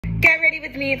Get ready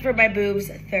with me for my boob's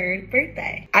 3rd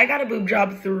birthday. I got a boob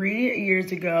job 3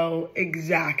 years ago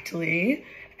exactly,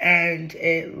 and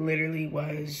it literally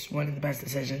was one of the best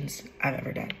decisions I've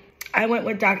ever done. I went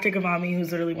with Dr. Gavami,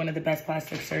 who's literally one of the best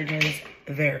plastic surgeons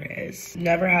there is.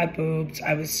 Never had boobs.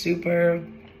 I was super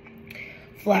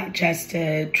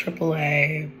flat-chested,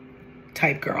 AAA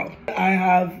type girl. I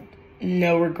have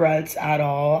no regrets at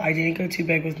all. I didn't go too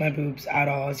big with my boobs at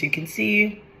all, as you can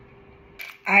see.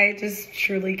 I just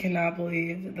truly cannot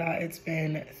believe that it's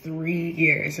been 3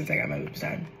 years since I got my boobs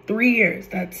done. 3 years,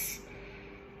 that's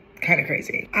kind of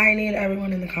crazy. I need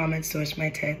everyone in the comments to wish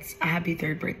my tits a happy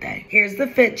 3rd birthday. Here's the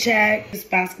fit check. Just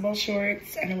basketball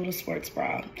shorts and a little sports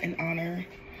bra in honor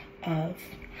of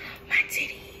my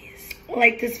titties.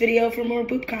 Like this video for more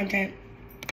boob content.